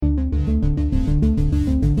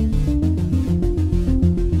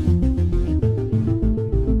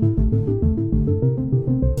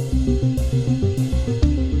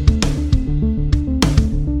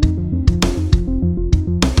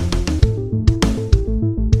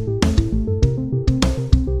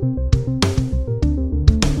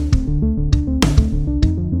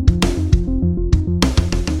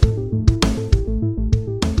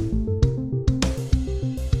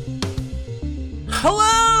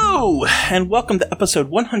Hello, and welcome to episode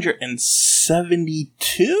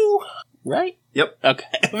 172, right? Yep.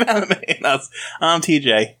 Okay, I'm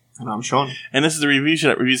TJ. And I'm Shawn. And this is the review show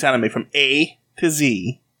that reviews anime from A to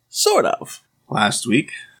Z, sort of. Last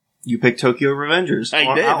week, you picked Tokyo Revengers.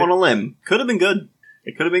 I did. Out on a limb. Could have been good.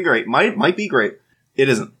 It could have been great. Might be great. It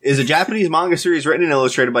isn't. It's a Japanese manga series written and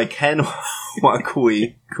illustrated by Ken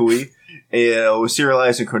Wakui. It was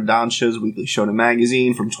serialized in Kodansha's Weekly Shonen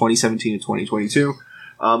magazine from 2017 to 2022.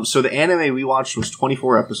 So the anime we watched was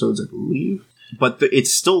 24 episodes, I believe. But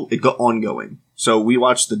it's still ongoing. So we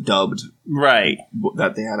watched the dubbed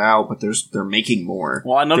that they had out, but they're making more.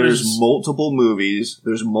 Well, I know there's multiple movies.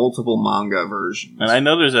 There's multiple manga versions. And I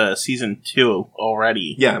know there's a season 2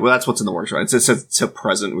 already. Yeah, well, that's what's in the works, right? It's a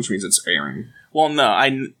present, which means it's airing. Well, no,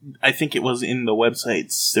 I think it was in the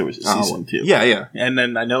websites. There was a season 2. Yeah. And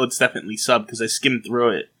then I know it's definitely subbed because I skimmed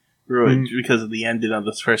through it because of the ending of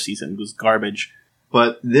this first season. It was garbage.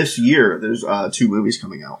 But this year, there's 2 movies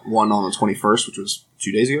coming out. One on the 21st, which was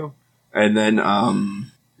 2 days ago, and then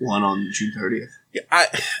one on June 30th. Yeah,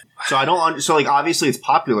 So obviously it's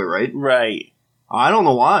popular, right? Right. I don't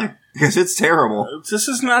know why, because it's terrible. This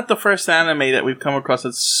is not the first anime that we've come across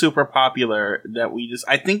that's super popular that we're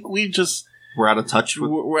out of touch with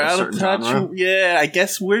we're out of touch. Genre. Yeah, I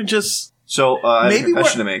guess we're just... So, I have a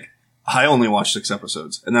confession to make. I only watched 6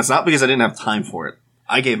 episodes, and that's not because I didn't have time for it.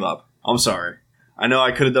 I gave up. I'm sorry. I know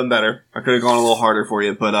I could have done better. I could have gone a little harder for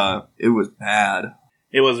you, but it was bad.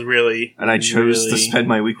 It was really... And I chose to spend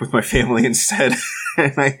my week with my family instead.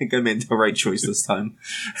 And I think I made the right choice this time.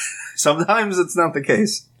 Sometimes it's not the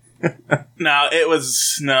case. No, it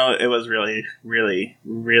was really, really,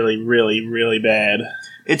 really, really, really bad.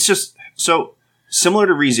 It's just... So, similar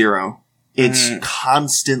to ReZero, it's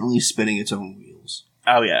constantly spinning its own wheels.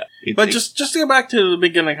 Oh, yeah. But just to go back to the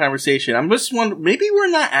beginning of the conversation, I'm just wondering, maybe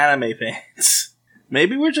we're not anime fans.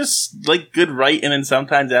 Maybe we're just, like, good writing, and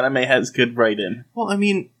sometimes anime has good writing. Well, I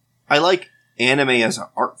mean, I like anime as an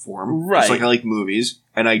art form. Right. Just like I like movies,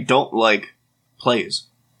 and I don't like plays.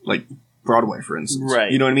 Like Broadway, for instance. Right.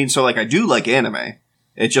 You know what I mean? So, like, I do like anime.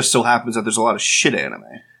 It just so happens that there's a lot of shit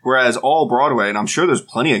anime. Whereas all Broadway, and I'm sure there's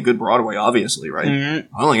plenty of good Broadway, obviously, right?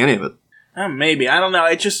 Mm-hmm. I don't like any of it. Maybe. I don't know.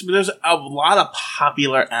 There's a lot of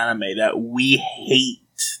popular anime that we hate.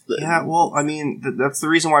 Yeah, well, I mean, that's the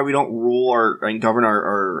reason why we don't govern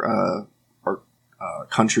our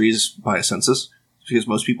countries by a census. It's because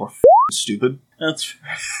most people are stupid. That's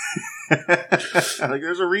like,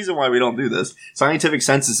 there's a reason why we don't do this. Scientific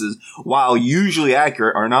censuses, while usually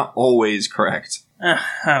accurate, are not always correct. I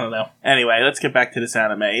don't know. Anyway, let's get back to this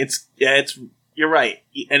anime. You're right,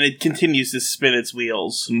 and it continues to spin its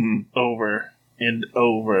wheels over and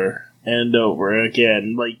over and over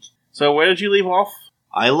again. So where did you leave off?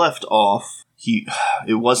 I left off.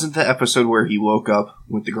 It wasn't the episode where he woke up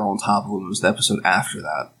with the girl on top of him. It was the episode after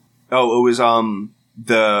that. Oh, it was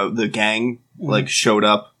the gang showed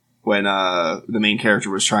up when the main character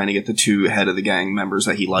was trying to get the 2 head of the gang members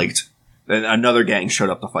that he liked. Then another gang showed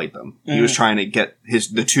up to fight them. He was trying to get his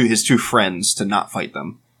 2 friends to not fight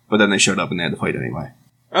them, but then they showed up and they had to fight anyway.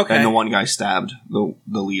 Okay. And the one guy stabbed the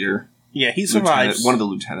leader. Yeah, he survives. One of the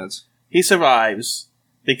lieutenants. He survives.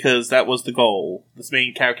 Because that was the goal. This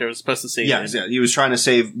main character was supposed to save him. Yeah, he was trying to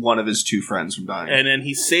save one of his 2 friends from dying. And then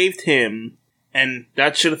he saved him, and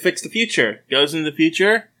that should have fixed the future. Goes into the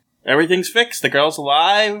future, everything's fixed. The girl's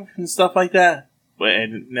alive and stuff like that.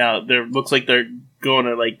 And now looks like they're going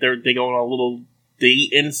to they go on a little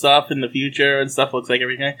date and stuff in the future and stuff. Looks like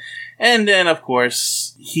everything. And then of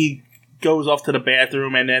course he goes off to the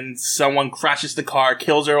bathroom, and then someone crashes the car,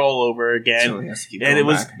 kills her all over again. So he has to keep going back.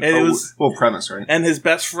 It was premise, right? And his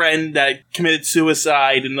best friend that committed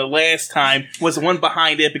suicide, and the last time was the one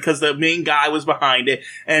behind it because the main guy was behind it.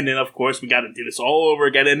 And then, of course, we got to do this all over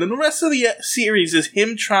again. And then the rest of the series is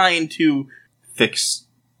him trying to fix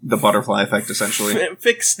the butterfly effect, essentially.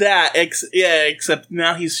 Fix that, except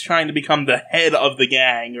now he's trying to become the head of the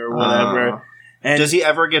gang or whatever. And does he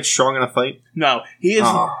ever get strong in a fight? No, he is.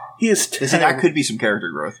 He is. That could be some character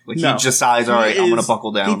growth. He decides, all right, I'm going to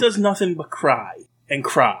buckle down. He does nothing but cry and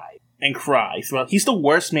cry and cry. So he's the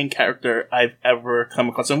worst main character I've ever come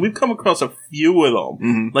across, and we've come across a few of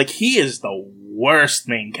them. Mm-hmm. He is the worst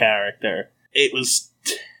main character. It was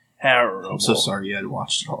terrible. I'm so sorry you had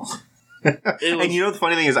watched it all. And you know the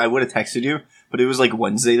funny thing is, I would have texted you, but it was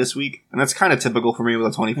Wednesday this week, and that's kind of typical for me with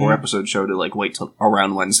a 24 episode show to wait till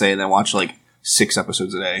around Wednesday and then watch 6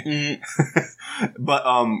 episodes a day. But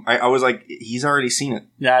I was like, he's already seen it.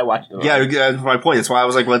 Yeah, I watched it. Yeah, that's my point. That's why I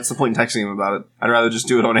was like, what's the point in texting him about it? I'd rather just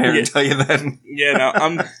do it on air and tell you then. Yeah,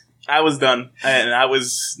 no, I was done, and I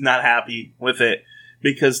was not happy with it.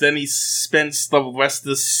 because then he spends the rest of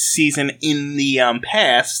the season in the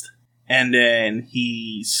past, and then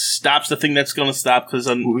he stops the thing that's going to stop because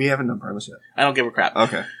we haven't done premise yet. I don't give a crap.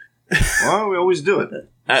 Okay. Well, we always do it.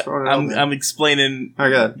 I'm explaining. All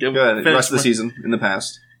right, go ahead. The rest of the season in the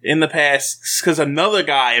past. In the past, because another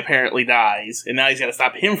guy apparently dies, and now he's got to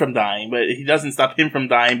stop him from dying, but he doesn't stop him from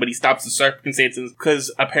dying, but he stops the circumstances,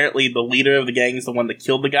 because apparently the leader of the gang is the one that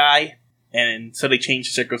killed the guy, and so they change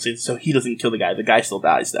the circumstances so he doesn't kill the guy. The guy still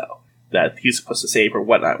dies, though, that he's supposed to save or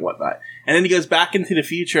whatnot. And then he goes back into the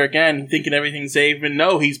future again, thinking everything's safe, and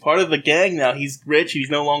no, he's part of the gang now. He's rich, he's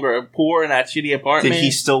no longer poor in that shitty apartment. Did he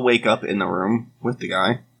still wake up in the room with the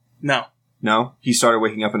guy? No. No? He started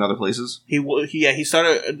waking up in other places? He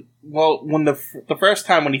started, well, when the first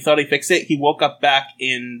time when he thought he fixed it, he woke up back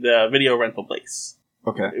in the video rental place.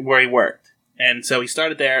 Okay. Where he worked. And so he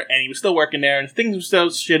started there, and he was still working there, and things were still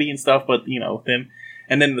shitty and stuff, but, with him.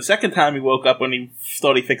 And then the second time he woke up, when he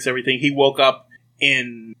thought he fixed everything, he woke up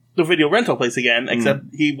in the video rental place again, except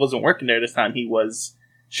he wasn't working there this time, he was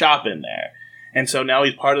shopping there. And so now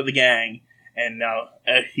he's part of the gang. And now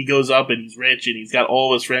he goes up and he's rich and he's got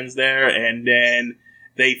all his friends there. And then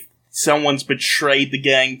someone's betrayed the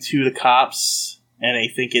gang to the cops, and they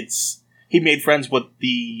think he made friends with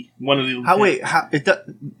one of the.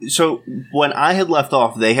 So when I had left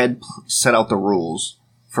off, they had set out the rules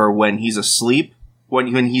for when he's asleep,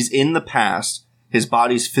 when he's in the past, his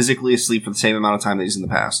body's physically asleep for the same amount of time that he's in the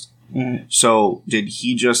past. Mm-hmm. So did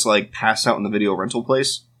he just pass out in the video rental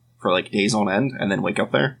place for days on end and then wake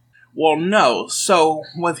up there? Well, no. So,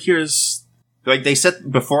 here's... they set...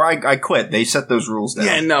 Before I quit, they set those rules down.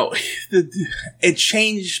 Yeah, no. It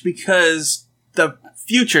changed because the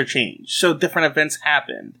future changed. So, different events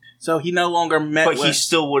happened. So, he no longer met But he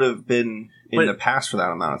still would have been in the past for that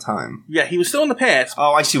amount of time. Yeah, he was still in the past.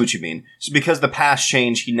 Oh, I see what you mean. So because the past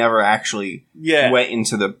changed, he never actually went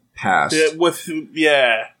into the past.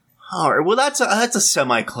 Yeah. All right. Well, that's a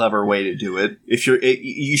semi-clever way to do it.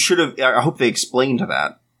 You should have... I hope they explained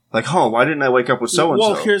that. Why didn't I wake up with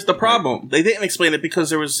so-and-so? Well, here's the problem. They didn't explain it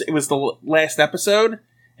because it was the last episode,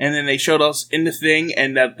 and then they showed us in the thing,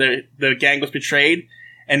 and that the gang was betrayed,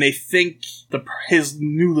 and they think his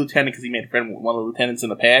new lieutenant, because he made a friend with one of the lieutenants in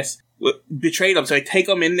the past, betrayed him. So they take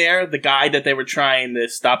him in there, the guy that they were trying to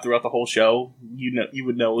stop throughout the whole show. You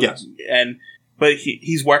would know. Yes. But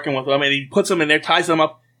he's working with them, and he puts them in there, ties them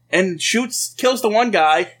up, and kills the one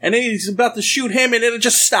guy, and then he's about to shoot him, and then it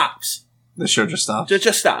just stops. The show just stops? It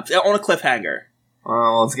just stops on a cliffhanger.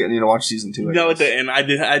 Oh, let's get you to watch season 2. No, it didn't. I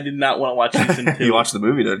did not want to watch season 2. You watched the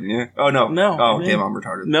movie, didn't you? Oh, no. No. Oh, damn, I'm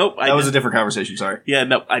retarded. Nope. That was a different conversation, sorry. Yeah,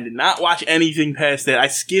 no, I did not watch anything past that. I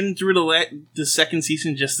skimmed through the second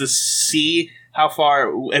season just to see how far,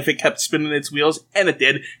 if it kept spinning its wheels, and it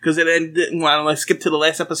did, because it ended, I skipped to the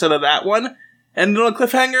last episode of that one, and then on a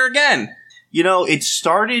cliffhanger again. It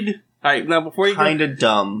started... All right, now before you kind of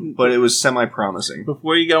dumb, but it was semi-promising.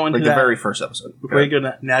 Before you go into the very first episode. Before you go,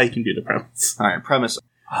 now you can do the premise. All right, premise.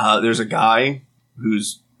 There's a guy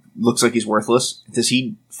looks like he's worthless. Does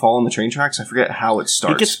he fall on the train tracks? I forget how it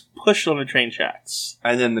starts. He gets pushed on the train tracks,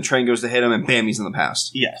 and then the train goes to hit him, and bam, he's in the past.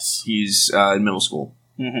 Yes, he's in middle school,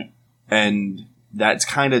 and that's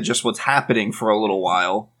kind of just what's happening for a little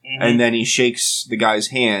while. And then he shakes the guy's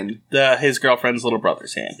hand. His girlfriend's little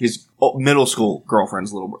brother's hand. His middle school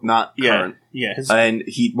girlfriend's little brother, not current. Yeah. And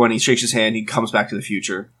when he shakes his hand, he comes back to the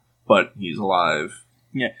future, but he's alive.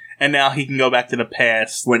 Yeah. And now he can go back to the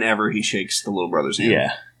past. Whenever he shakes the little brother's hand.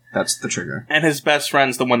 Yeah. That's the trigger. And his best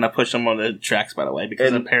friend's the one that pushed him on the tracks, by the way,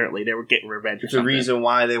 because apparently they were getting revenge or something. The reason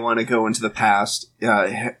why they want to go into the past,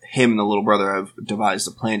 him and the little brother have devised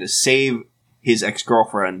a plan to save his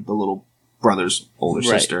ex-girlfriend, the little brother's older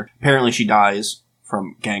sister. Apparently she dies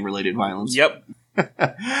from gang-related violence. Yep.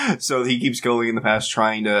 So he keeps going in the past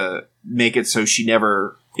trying to make it so she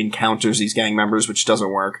never encounters these gang members, which doesn't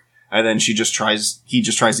work. And then he just tries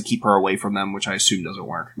to keep her away from them, which I assume doesn't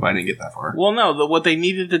work. But I didn't get that far. Well, no, what they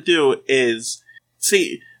needed to do is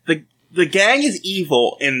the gang is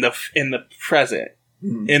evil in the present.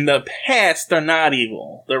 Mm. In the past, they're not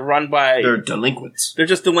evil. They're run by... They're delinquents. They're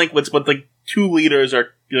just delinquents, but the two leaders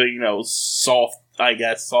are,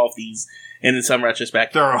 softies in some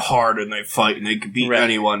retrospect. They're hard and they fight and they can beat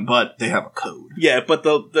anyone, but they have a code. Yeah, but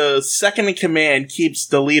the second in command keeps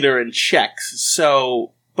the leader in checks,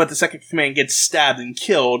 but the second in command gets stabbed and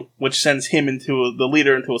killed, which sends the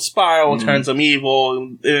leader into a spiral, turns him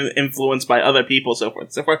evil, influenced by other people, so forth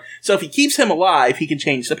and so forth. So if he keeps him alive, he can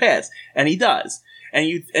change the past. And he does.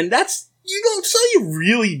 And that's, so you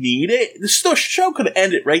really need it. The show could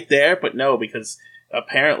end it right there, but no, because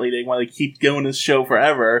apparently they want to keep doing this show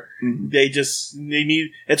forever. Mm-hmm.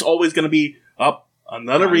 It's always going to be up,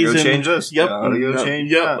 Another reason. Go change this. Yep.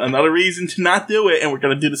 Change that. Another reason to not do it, and we're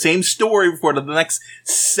going to do the same story for the next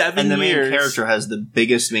 7 years. And the main character has the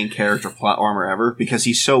biggest main character plot armor ever because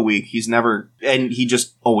he's so weak. He's never, and he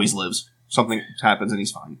just always lives. Something happens and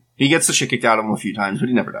he's fine. He gets the shit kicked out of him a few times, but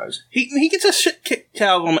he never dies. He gets the shit kicked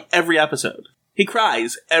out of him every episode. He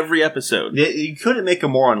cries every episode. You couldn't make a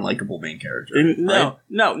more unlikable main character. No,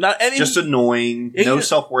 not any. Just annoying, no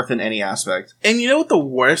self-worth in any aspect. And you know what the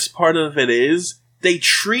worst part of it is? They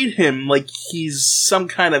treat him like he's some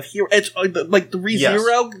kind of hero. It's like the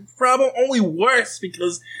ReZero problem, only worse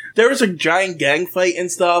because there was a giant gang fight and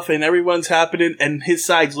stuff, and everyone's happening, and his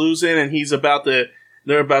side's losing, and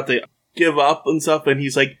they're about to give up and stuff, and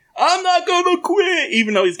he's like, I'm not gonna quit,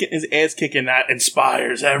 even though he's getting his ass kicking. That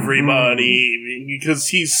inspires everybody because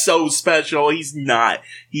he's so special. He's not.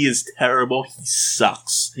 He is terrible. He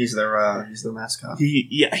sucks. He's their mascot.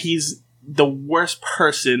 He's the worst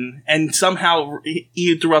person, and somehow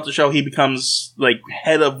throughout the show he becomes like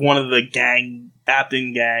head of one of the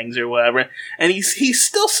captain gangs or whatever, and he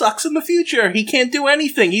still sucks in the future. He can't do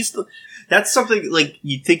anything. That's something like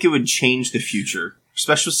you'd think it would change the future,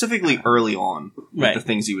 specifically early on with the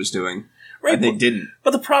things he was doing. Right, and they didn't.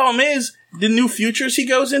 But the problem is the new futures he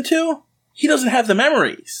goes into, he doesn't have the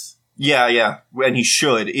memories. Yeah, and he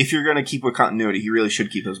should. If you're going to keep with continuity, he really should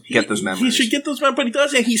get those memories. He should get those memories, but he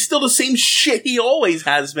doesn't. He's still the same shit he always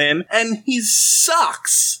has been, and he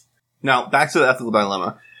sucks. Now, back to the ethical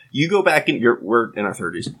dilemma. You go back we're in our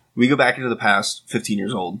 30s. We go back into the past, 15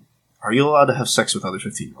 years old. Are you allowed to have sex with other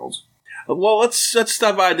 15-year-olds? Well, let's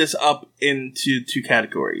divide this up into 2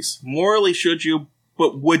 categories. Morally, should you,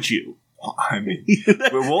 but would you? I mean,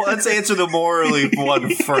 let's answer the morally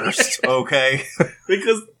one first, okay?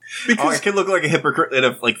 Because I can look like a hypocrite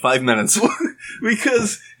in 5 minutes.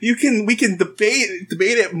 Because we can debate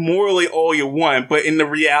it morally all you want, but in the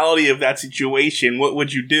reality of that situation, what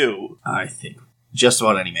would you do? I think just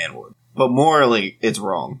about any man would. But morally, it's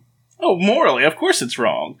wrong. Oh, morally, of course it's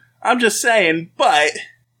wrong. I'm just saying, but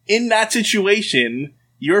in that situation,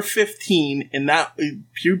 you're 15 in that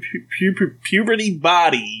puberty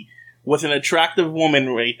body with an attractive woman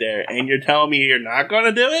right there, and you're telling me you're not going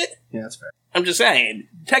to do it? Yeah, that's fair. I'm just saying,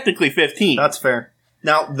 technically 15. That's fair.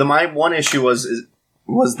 Now, my one issue was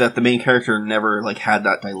that the main character never had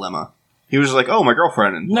that dilemma. He was just like, "Oh, my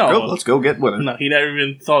girlfriend, and let's go get with her." No, he never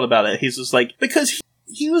even thought about it. He's just like, because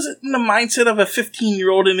he was in the mindset of a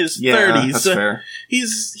 15-year-old in his 30s. That's fair. He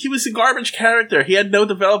was a garbage character. He had no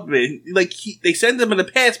development. They send him in the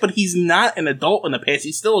past, but he's not an adult in the past.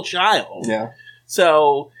 He's still a child. Yeah.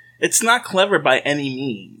 So it's not clever by any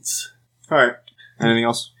means. All right. Anything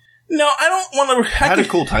else? No, I don't want to. It had a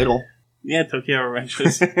cool title. Yeah, Tokyo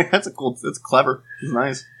Revengers. That's clever. It's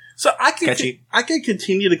nice. So I could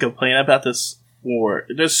continue to complain about this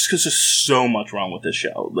because there's so much wrong with this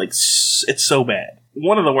show. It's so bad.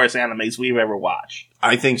 One of the worst animes we've ever watched.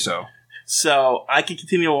 I think so. So I could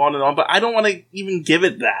continue on and on, but I don't want to even give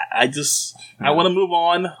it that. I want to move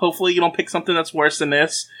on. Hopefully you don't pick something that's worse than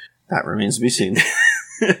this. That remains to be seen.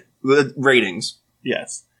 The ratings.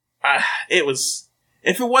 Yes.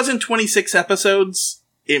 If it wasn't 26 episodes,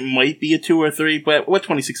 it might be a 2 or 3, but what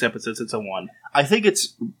 26 episodes? It's a 1. I think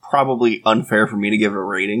it's probably unfair for me to give it a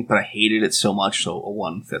rating, but I hated it so much, so a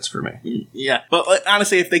 1 fits for me. Yeah, but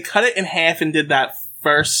honestly, if they cut it in half and did that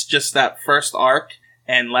first arc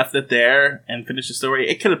and left it there and finished the story,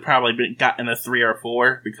 it could have probably gotten a 3 or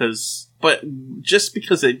 4 because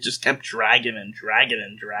it just kept dragging and dragging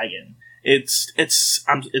and dragging. It's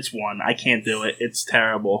 1. I can't do it. It's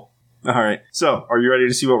terrible. All right. So, are you ready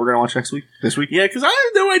to see what we're going to watch this week? Yeah, because I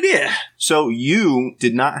have no idea. So, you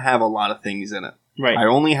did not have a lot of things in it. Right. I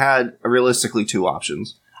only had, realistically, 2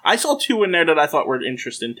 options. I saw 2 in there that I thought were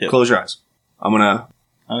interesting, too. Close your eyes. I'm going to...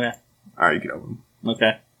 Okay. All right, you can open them.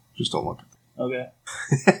 Okay. Just don't look. Okay.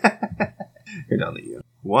 You're down to you.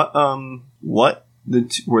 What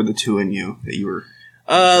were the 2 in you that you were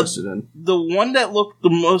interested in? The one that looked the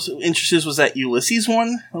most interesting was that Ulysses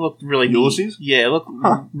one. It looked really Ulysses? neat. Yeah, it looked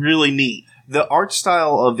really neat. The art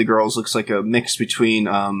style of the girls looks like a mix between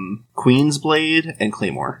Queen's Blade and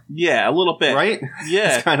Claymore. Yeah, a little bit. Right?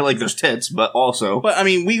 Yeah. It's kind of like there's tits, but also... But, I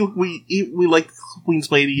mean, we liked Queen's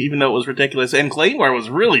Blade even though it was ridiculous, and Claymore was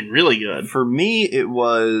really, really good. For me, it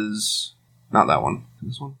was... Not that one.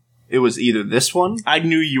 This one? It was either this one... I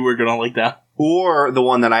knew you were going to like that. Or the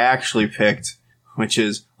one that I actually picked, which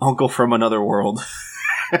is Uncle from Another World.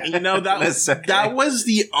 You know, that was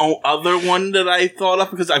the other one that I thought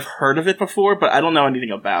of because I've heard of it before, but I don't know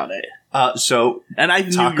anything about it. And I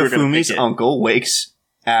knew Takafumi's uncle wakes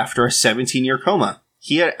after a 17-year coma.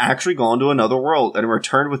 he had actually gone to another world and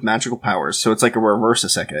returned with magical powers. So it's like a reverse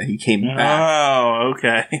isekai. He came back. Oh,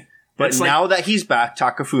 okay. But now that he's back,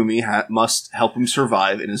 Takafumi must help him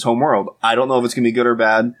survive in his home world. I don't know if it's going to be good or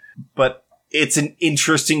bad, but it's an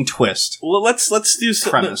interesting twist. Well, let's do let's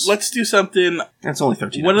do something. That's only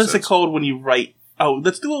 13 What episodes. is it called when you write? Oh,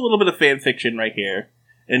 let's do a little bit of fan fiction right here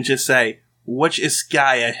and just say, which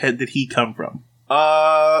isekai did he come from?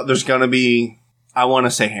 There's going to be, I want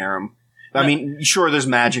to say harem. I mean, sure, there's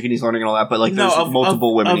magic and he's learning and all that, but like, there's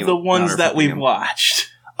multiple women. Of the ones that we've watched.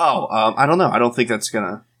 Oh, I don't know. I don't think that's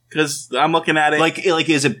gonna. Because I'm looking at it. Like,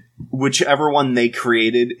 is it whichever one they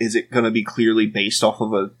created? Is it going to be clearly based off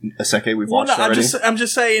of a isekai we've watched already? I'm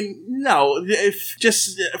just saying no. If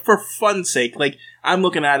just for fun's sake, like I'm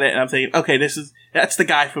looking at it and I'm thinking, okay, that's the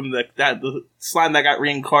guy from the slime that got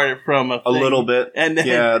reincarnated from a little bit, and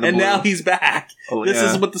now he's back. This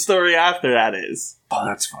is what the story after that is. Oh,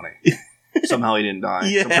 that's funny. Somehow he didn't die.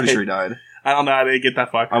 Yeah. I'm pretty sure he died. I don't know how to get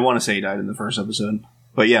that far. I want to say he died in the first episode.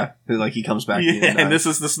 But yeah, like he comes back. Yeah, and this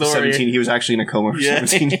is the story. He was actually in a coma for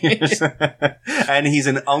 17 years. And he's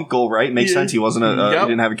an uncle, right? Makes sense. He wasn't he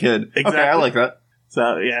didn't have a kid. Exactly. Okay, I like that.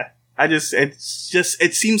 So yeah.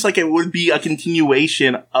 It seems like it would be a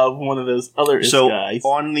continuation of one of those other guys.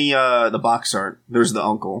 On the box art, there's the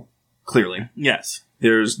uncle, clearly. Yes.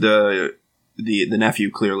 There's the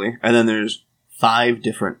nephew, clearly. And then there's 5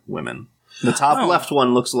 different women. The top left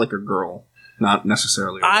one looks like a girl, not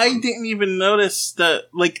necessarily. I didn't even notice that.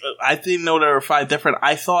 Like, I didn't know there were 5 different.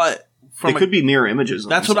 I thought they could be mirror images.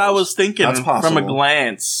 That's what I was thinking. That's possible. From a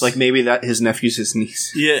glance, like maybe that his nephew's his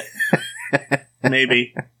niece. Yeah,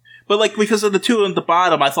 maybe. But like because of the 2 at the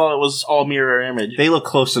bottom, I thought it was all mirror image. They look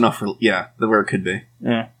close enough for where it could be.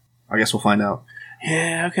 Yeah, I guess we'll find out.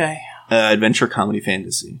 Yeah. Okay. Adventure, comedy,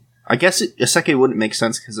 fantasy. I guess isekai wouldn't make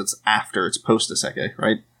sense because it's post isekai,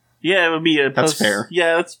 right? Yeah, it would be that's fair.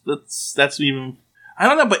 Yeah, that's even. I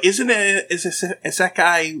don't know, but is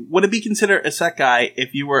isekai? Would it be considered isekai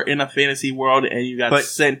if you were in a fantasy world and you got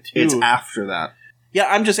sent to? It's after that. Yeah,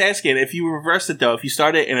 I'm just asking. If you reverse it though, if you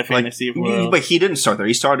started in a fantasy world, but he didn't start there.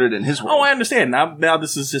 He started in his world. Oh, I understand. Now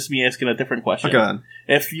this is just me asking a different question. Go ahead.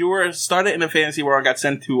 If you were started in a fantasy world and got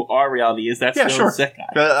sent to our reality, is that still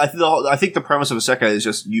isekai? I think the premise of isekai is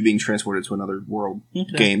just you being transported to another world,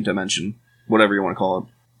 game, dimension, whatever you want to call it.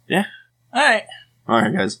 Yeah. All right. All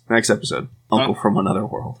right, guys. Next episode. Uncle from Another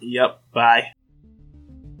World. Yep. Bye.